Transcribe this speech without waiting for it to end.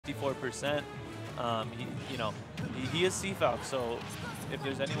54%. He is C-Falc, so if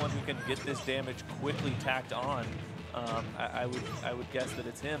there's anyone who can get this damage quickly tacked on, I would guess that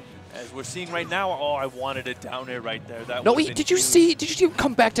it's him. As we're seeing right now, oh, I wanted a down air right there. That no, did you see him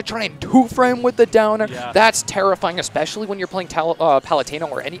come back to try and two-frame with the downer? Yeah. That's terrifying, especially when you're playing Palutena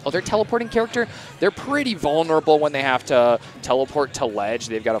or any other teleporting character. They're pretty vulnerable when they have to teleport to ledge.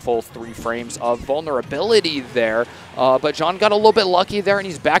 They've got a full 3 frames of vulnerability there. But John got a little bit lucky there, and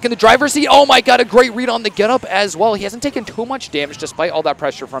he's back in the driver's seat. Oh my god, a great read on the get-up as well. He hasn't taken too much damage despite all that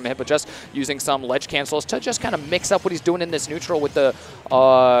pressure from HippoJust, using some ledge cancels to just kind of mix up what he's doing in this neutral with the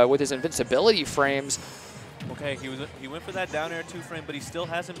with his invincibility frames. Okay, he went for that down air 2-frame, but he still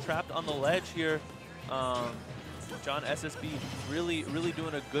has him trapped on the ledge here. JohnSSB really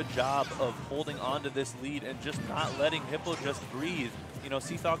doing a good job of holding on to this lead and just not letting HippoJust breathe. You know,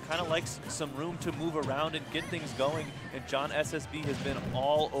 C-Falc kind of likes some room to move around and get things going, and JohnSSB has been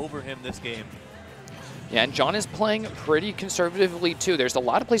all over him this game. Yeah, and John is playing pretty conservatively too. There's a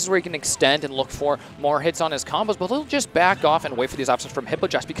lot of places where he can extend and look for more hits on his combos, but he'll just back off and wait for these options from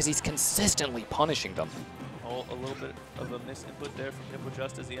HippoJust because he's consistently punishing them. Oh, a little bit of a misinput there from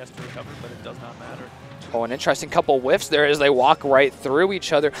HippoJust as he has to recover, but it does not matter. Oh, an interesting couple whiffs there as they walk right through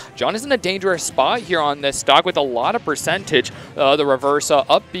each other. John is in a dangerous spot here on this stock with a lot of percentage. The reverse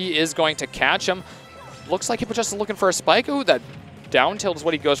up B is going to catch him. Looks like HippoJust is looking for a spike. Ooh, that down tilt is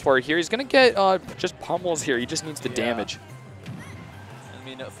what he goes for here. He's going to get just pummels here. He just needs the damage. I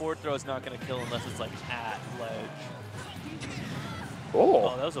mean, a forward throw is not going to kill unless it's like at ledge.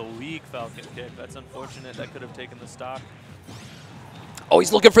 Oh, that was a weak Falcon kick. That's unfortunate. That could have taken the stock. Oh,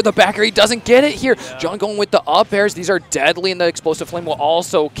 he's looking for the backer. He doesn't get it here. Yeah. John going with the up airs. These are deadly, and the explosive flame will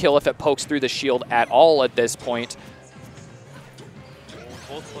also kill if it pokes through the shield at all at this point.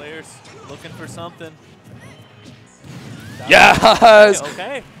 Both players looking for something. Yes!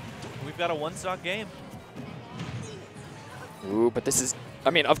 Okay. We've got a one-stock game. Ooh, but this is... I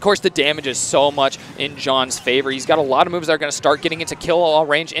mean, of course, the damage is so much in John's favor. He's got a lot of moves that are going to start getting into kill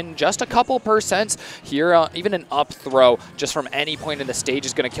range in just a couple percents here. Even an up throw just from any point in the stage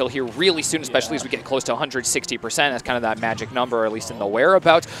is going to kill here really soon, especially as we get close to 160%. That's kind of that magic number, or at least in the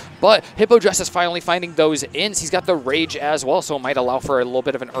whereabouts. But HippoJust is finally finding those ins. He's got the rage as well, so it might allow for a little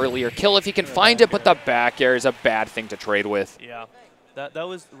bit of an earlier kill if he can find it, but the back air is a bad thing to trade with. Yeah. That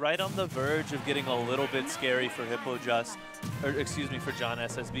was right on the verge of getting a little bit scary for HippoJust, or excuse me, for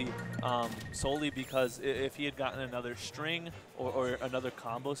JohnSSB, solely because if he had gotten another string or another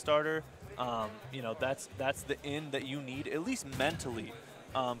combo starter, you know, that's the in that you need, at least mentally,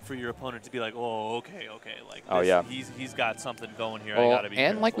 for your opponent to be like, oh, okay, like, oh, yeah, he's got something going here. Well, I gotta be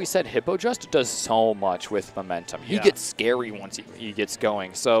careful. Like we said, HippoJust does so much with momentum. He gets scary once he gets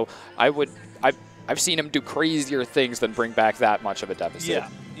going. So I've seen him do crazier things than bring back that much of a deficit.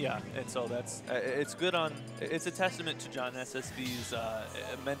 Yeah, and so that's it's good on. It's a testament to JohnSSB's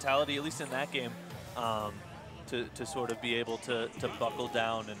mentality, at least in that game, to sort of be able to buckle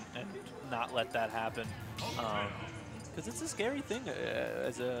down and not let that happen, because it's a scary thing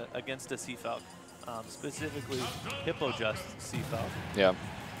against a C-Falc, specifically HippoJust C-Falc. Yeah.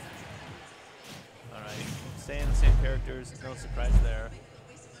 All right, staying the same characters, no surprise there.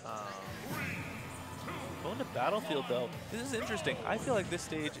 Going to Battlefield, though, this is interesting. I feel like this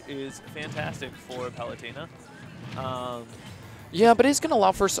stage is fantastic for Palutena. Yeah, but it's going to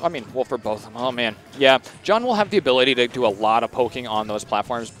allow for, I mean, well, for both of them. Oh, man. Yeah, John will have the ability to do a lot of poking on those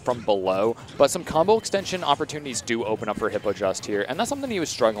platforms from below, but some combo extension opportunities do open up for HippoJust here, and that's something he was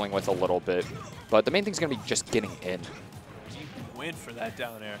struggling with a little bit. But the main thing is going to be just getting in. He went for that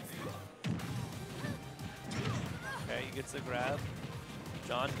down air. Okay, he gets the grab.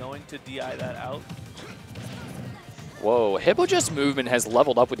 John going to DI that out. Whoa, HippoJust's movement has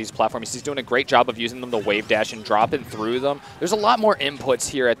leveled up with these platforms. He's doing a great job of using them to wave dash and dropping through them. There's a lot more inputs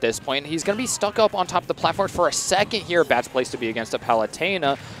here at this point. He's going to be stuck up on top of the platform for a second here. Bad place to be against a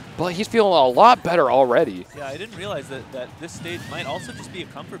Palutena, but he's feeling a lot better already. Yeah, I didn't realize that this stage might also just be a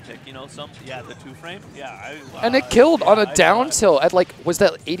comfort pick. You know, the 2-frame. Yeah. And it killed on a down tilt at, like, was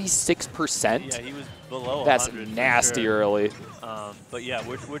that 86%? Yeah, he was below 100. That's nasty early. But yeah,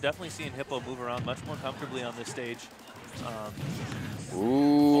 we're definitely seeing Hippo move around much more comfortably on this stage.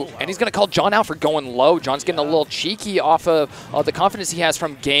 Ooh, and he's going to call John out for going low. John's getting a little cheeky off of the confidence he has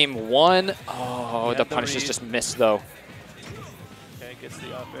from game one. Oh, the punishes just missed, though. Okay, gets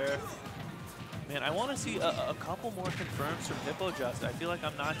the up air. Man, I want to see a couple more confirms from HippoJust. I feel like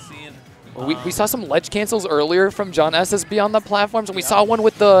I'm not seeing... We saw some ledge cancels earlier from JohnSSB on the platforms, and we saw one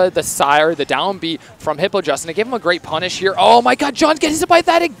with the sire, the down B from HippoJust, and it gave him a great punish here. Oh my god, John's getting hit by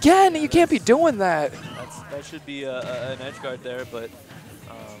that again! You can't be doing that. That should be an edge guard there, but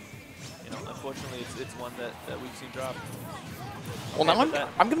unfortunately, it's one that we've seen drop. Well, now I'm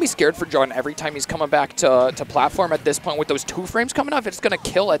going to be scared for John every time he's coming back to platform at this point with those 2 frames coming off. It's going to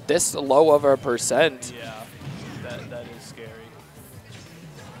kill at this low of a percent. Yeah, that is scary.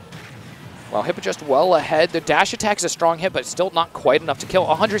 Well, HippoJust well ahead. The dash attack is a strong hit, but still not quite enough to kill.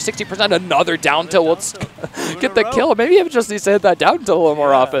 160%, another down tilt. Let's get the kill. Maybe HippoJust needs to hit that down tilt a little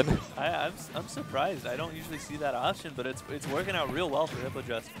more often. I'm surprised. I don't usually see that option, but it's working out real well for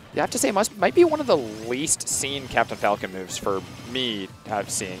HippoJust. You have to say, might be one of the least seen Captain Falcon moves for me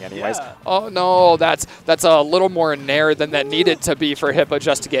seeing anyways. Yeah. Oh no, that's a little more nair than that needed to be for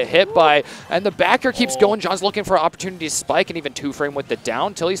HippoJust to get hit by. And the backer keeps going. John's looking for an opportunity to spike and even 2-frame with the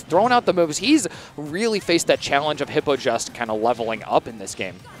down till he's throwing out the moves. He's really faced that challenge of HippoJust kind of leveling up in this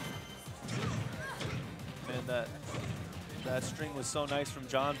game. Man, that string was so nice from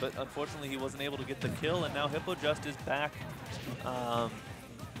John, but unfortunately he wasn't able to get the kill, and now HippoJust is back,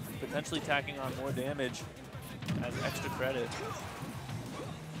 potentially tacking on more damage as extra credit.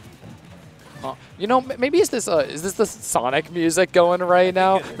 You know, maybe is this the Sonic music going right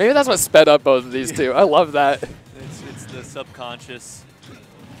now? Maybe that's what sped up both of these two. I love that. It's the subconscious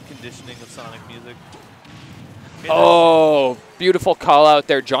conditioning of Sonic music. Oh, beautiful call out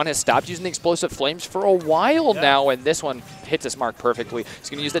there. John has stopped using the explosive flames for a while now, and this one hits his mark perfectly.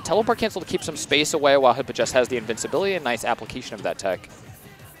 He's going to use the teleport cancel to keep some space away while HippoJust has the invincibility. A nice application of that tech.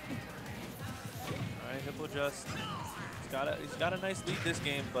 All right, HippoJust, he's got a nice lead this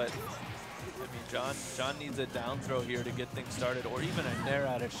game, but I mean, John needs a down throw here to get things started, or even a nair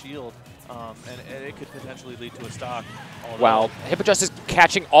out of shield, and it could potentially lead to a stock. Wow, HippoJust is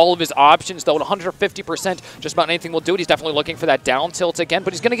catching all of his options, though, at 150%. Just about anything will do it. He's definitely looking for that down tilt again,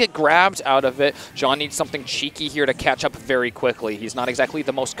 but he's going to get grabbed out of it. John needs something cheeky here to catch up very quickly. He's not exactly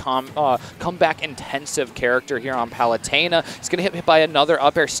the most comeback-intensive character here on Palutena. He's going to get hit by another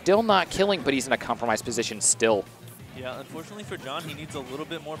up air, still not killing, but he's in a compromised position still. Yeah, unfortunately for John, he needs a little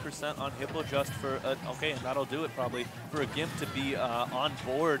bit more percent on HippoJust for, okay, and that'll do it probably, for a GIMP to be on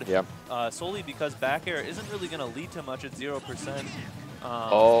board, solely because back air isn't really going to lead to much at 0%.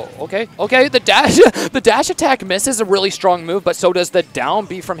 Oh, okay, the dash attack misses a really strong move, but so does the down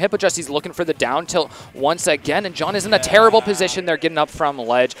B from HippoJust. He's looking for the down tilt once again, and John is in a terrible position there getting up from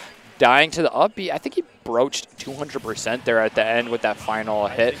ledge. Dying to the up B. I think he broached 200% there at the end with that final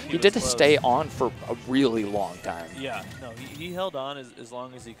hit. He did stay on for a really long time. Yeah, no, he held on as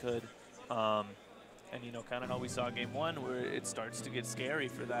long as he could. And you know, kind of how we saw game 1, where it starts to get scary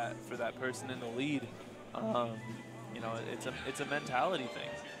for that person in the lead. You know, it's a mentality thing.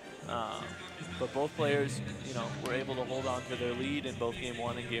 But both players, you know, were able to hold on to their lead in both game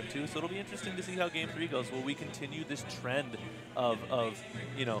 1 and game 2. So it'll be interesting to see how game 3 goes. Will we continue this trend of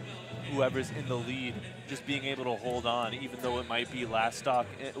you know, whoever's in the lead just being able to hold on, even though it might be last stock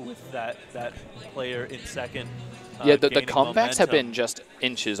with that player in second? Yeah, the comebacks have been just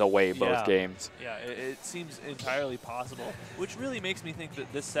inches away both games. Yeah, it seems entirely possible, which really makes me think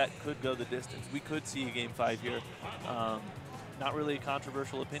that this set could go the distance. We could see a game 5 here. Not really a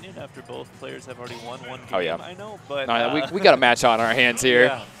controversial opinion after both players have already won one game. Oh, yeah. I know, but no, we got a match on our hands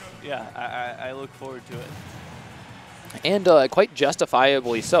here. Yeah, I look forward to it. And quite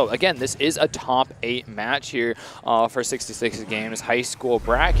justifiably so. Again, this is a top 8 match here for 66 Games high school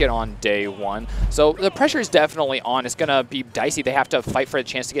bracket on day 1. So the pressure is definitely on. It's going to be dicey. They have to fight for a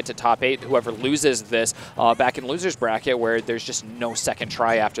chance to get to top 8. Whoever loses this back in losers bracket, where there's just no second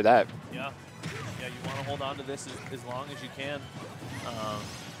try after that. Yeah, you want to hold on to this as long as you can. And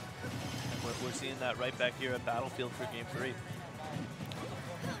we're seeing that right back here at Battlefield for game 3.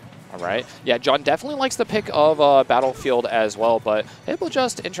 All right. Yeah, John definitely likes the pick of Battlefield as well, but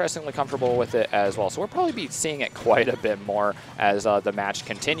HippoJust interestingly comfortable with it as well. So we'll probably be seeing it quite a bit more as the match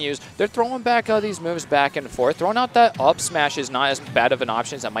continues. They're throwing back these moves back and forth. Throwing out that up smash is not as bad of an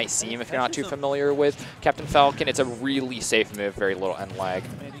option as it might seem if you're not too familiar with Captain Falcon. It's a really safe move, very little end lag.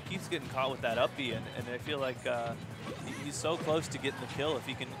 Man, he keeps getting caught with that up B, and I feel like he's so close to getting the kill. If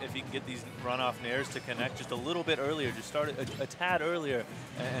he can get these runoff nairs to connect just a little bit earlier, just start a tad earlier,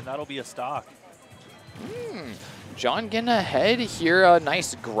 and that'll be a stock. John getting ahead here. A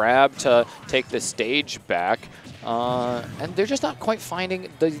nice grab to take the stage back. And they're just not quite finding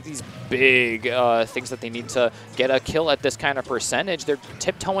these big things that they need to get a kill at this kind of percentage. They're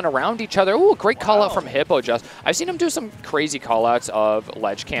tiptoeing around each other. Ooh, great call out from HippoJust. I've seen him do some crazy call outs of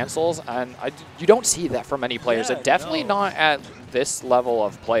ledge cancels, and you don't see that from many players. Yeah, definitely not at this level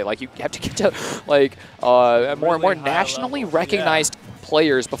of play. Like, you have to get to like more and more nationally recognized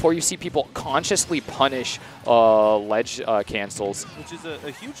players before you see people consciously punish ledge cancels. Which is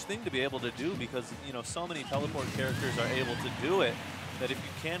a huge thing to be able to do, because, you know, so many teleport characters are able to do it. that if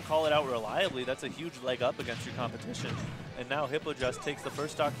you can call it out reliably, that's a huge leg up against your competition. And now HippoJust takes the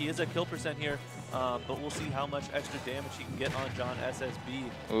first stock. He is at kill percent here, but we'll see how much extra damage he can get on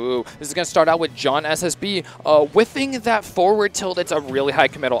JohnSSB. Ooh, this is going to start out with JohnSSB. Whiffing that forward tilt, it's a really high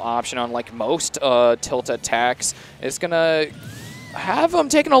committal option on like most tilt attacks. It's going to have him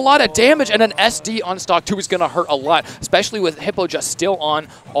taking a lot of damage, and an SD on stock 2 is going to hurt a lot, especially with HippoJust still on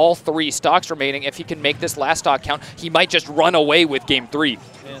all 3 stocks remaining. If he can make this last stock count, he might just run away with game 3.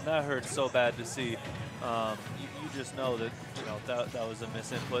 Man, that hurts so bad to see. You just know that that was a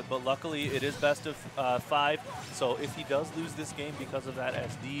misinput, but luckily it is best of 5. So if he does lose this game because of that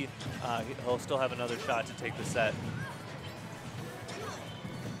SD, he'll still have another shot to take the set.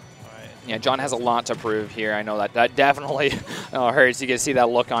 Yeah, John has a lot to prove here. I know that definitely hurts. You can see that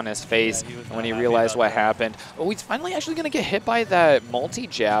look on his face when he realized what happened. Oh, he's finally actually going to get hit by that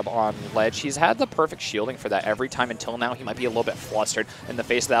multi-jab on ledge. He's had the perfect shielding for that every time until now. He might be a little bit flustered in the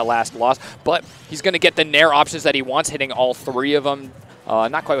face of that last loss, but he's going to get the nair options that he wants, hitting all 3 of them.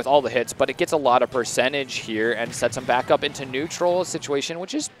 Not quite with all the hits, but it gets a lot of percentage here and sets him back up into neutral situation,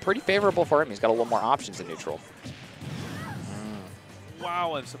 which is pretty favorable for him. He's got a little more options in neutral.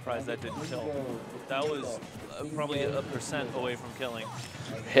 Wow, I'm surprised that didn't kill. That was probably a percent away from killing.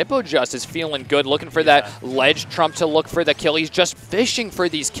 HippoJust is feeling good, looking for that ledge trump to look for the kill. He's just fishing for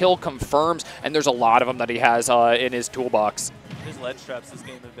these kill confirms, and there's a lot of them that he has in his toolbox. His ledge traps this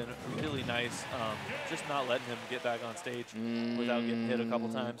game have been really nice. Just not letting him get back on stage without getting hit a couple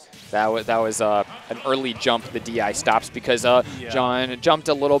times. That was an early jump. The DI stops because John jumped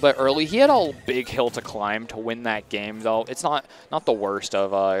a little bit early. He had a big hill to climb to win that game, though. It's not the worst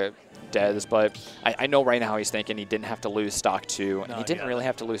of Dez, but I know right now he's thinking he didn't have to lose stock 2, and he didn't really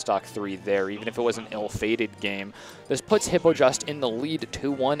have to lose stock 3 there, even if it was an ill-fated game. This puts HippoJust in the lead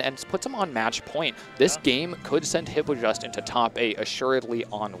 2-1 and puts him on match point. This game could send HippoJust into top 8, assuredly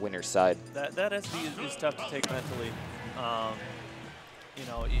on winner's side. That SD is tough to take mentally.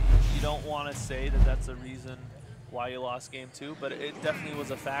 You don't want to say that that's a reason why you lost game 2, but it definitely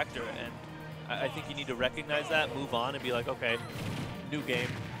was a factor, and I think you need to recognize that, move on, and be like, okay, new game,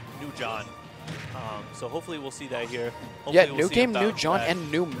 new John. So hopefully we'll see that here. Hopefully new game, new John,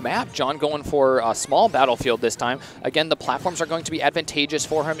 and new map. John going for a small battlefield this time. Again, the platforms are going to be advantageous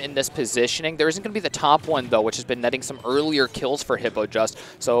for him in this positioning. There isn't going to be the top one, though, which has been netting some earlier kills for HippoJust.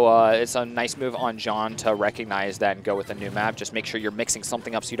 So it's a nice move on John to recognize that and go with a new map. Just make sure you're mixing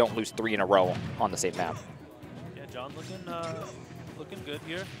something up so you don't lose 3 in a row on the same map. Yeah, John looking good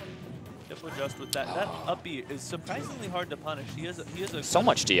here. HippoJust with that up B is surprisingly hard to punish. He has a so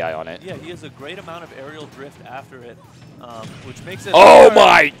much DI on it. Yeah, he has a great amount of aerial drift after it, which makes it. Oh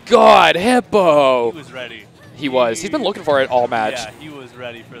my God, Hippo! He was ready. He was. He's been looking for it all match. Yeah, he was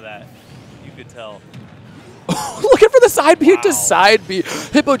ready for that. You could tell. Looking for the side B to side B.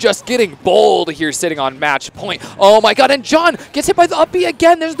 HippoJust getting bold here, sitting on match point. Oh my God, and John gets hit by the up B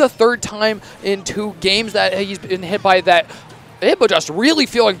again. There's the 3rd time in 2 games that he's been hit by that. HippoJust really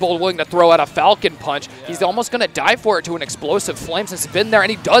feeling bold, willing to throw out a Falcon punch. Yeah. He's almost going to die for it to an explosive flame since he's been there,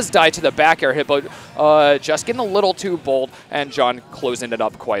 and he does die to the back air. HippoJust getting a little too bold, and John closing it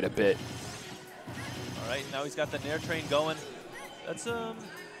up quite a bit. All right, now he's got the Nair train going. That's I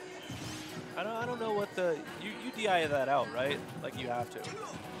don't know what the you DI that out, right? Like you have to.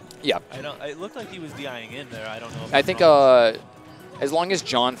 Yeah. It looked like he was DIing in there. I don't know. I think as long as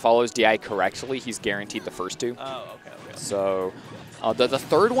John follows DI correctly, he's guaranteed the first 2. Oh, okay. So the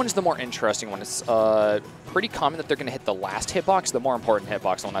 3rd one is the more interesting one. It's pretty common that they're going to hit the last hitbox, the more important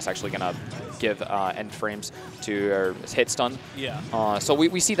hitbox, the one that's actually going to give end frames to hit stun. Yeah. So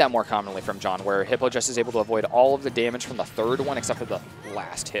we see that more commonly from John, where HippoJust is able to avoid all of the damage from the 3rd one except for the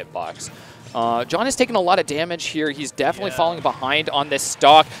last hitbox. John has taken a lot of damage here. He's definitely falling behind on this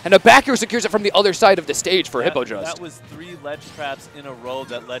stock, and a back air secures it from the other side of the stage for HippoJust. That was 3 ledge traps in a row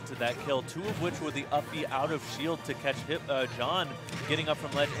that led to that kill, 2 of which were the up B out of shield to catch John getting up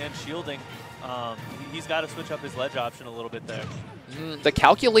from ledge and shielding. He's got to switch up his ledge option a little bit there. The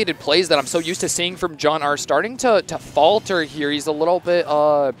calculated plays that I'm so used to seeing from John are starting to falter here. He's a little bit,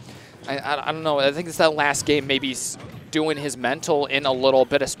 I don't know, I think it's that last game maybe doing his mental in a little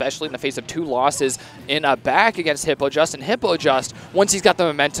bit, especially in the face of 2 losses in a back against HippoJust. And HippoJust, once he's got the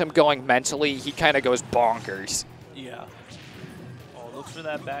momentum going mentally, he kind of goes bonkers. Yeah. Oh, looks for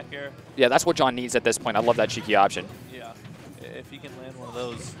that back air. Yeah, that's what John needs at this point. I love that cheeky option. Yeah. If he can land one of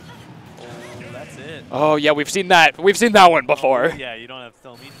those. Oh, that's it. Oh, yeah, we've seen that. We've seen that one before. Oh, yeah, you don't have to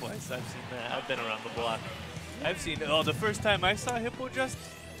tell me twice. I've seen that. I've been around the block. I've seen it. Oh, the first time I saw HippoJust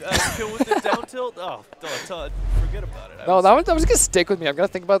kill with the down tilt. Oh, forget about it. No, that was gonna stick with me. I'm gonna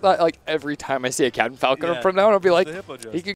think about that like every time I see a Captain Falcon from now on. I'll be like, he could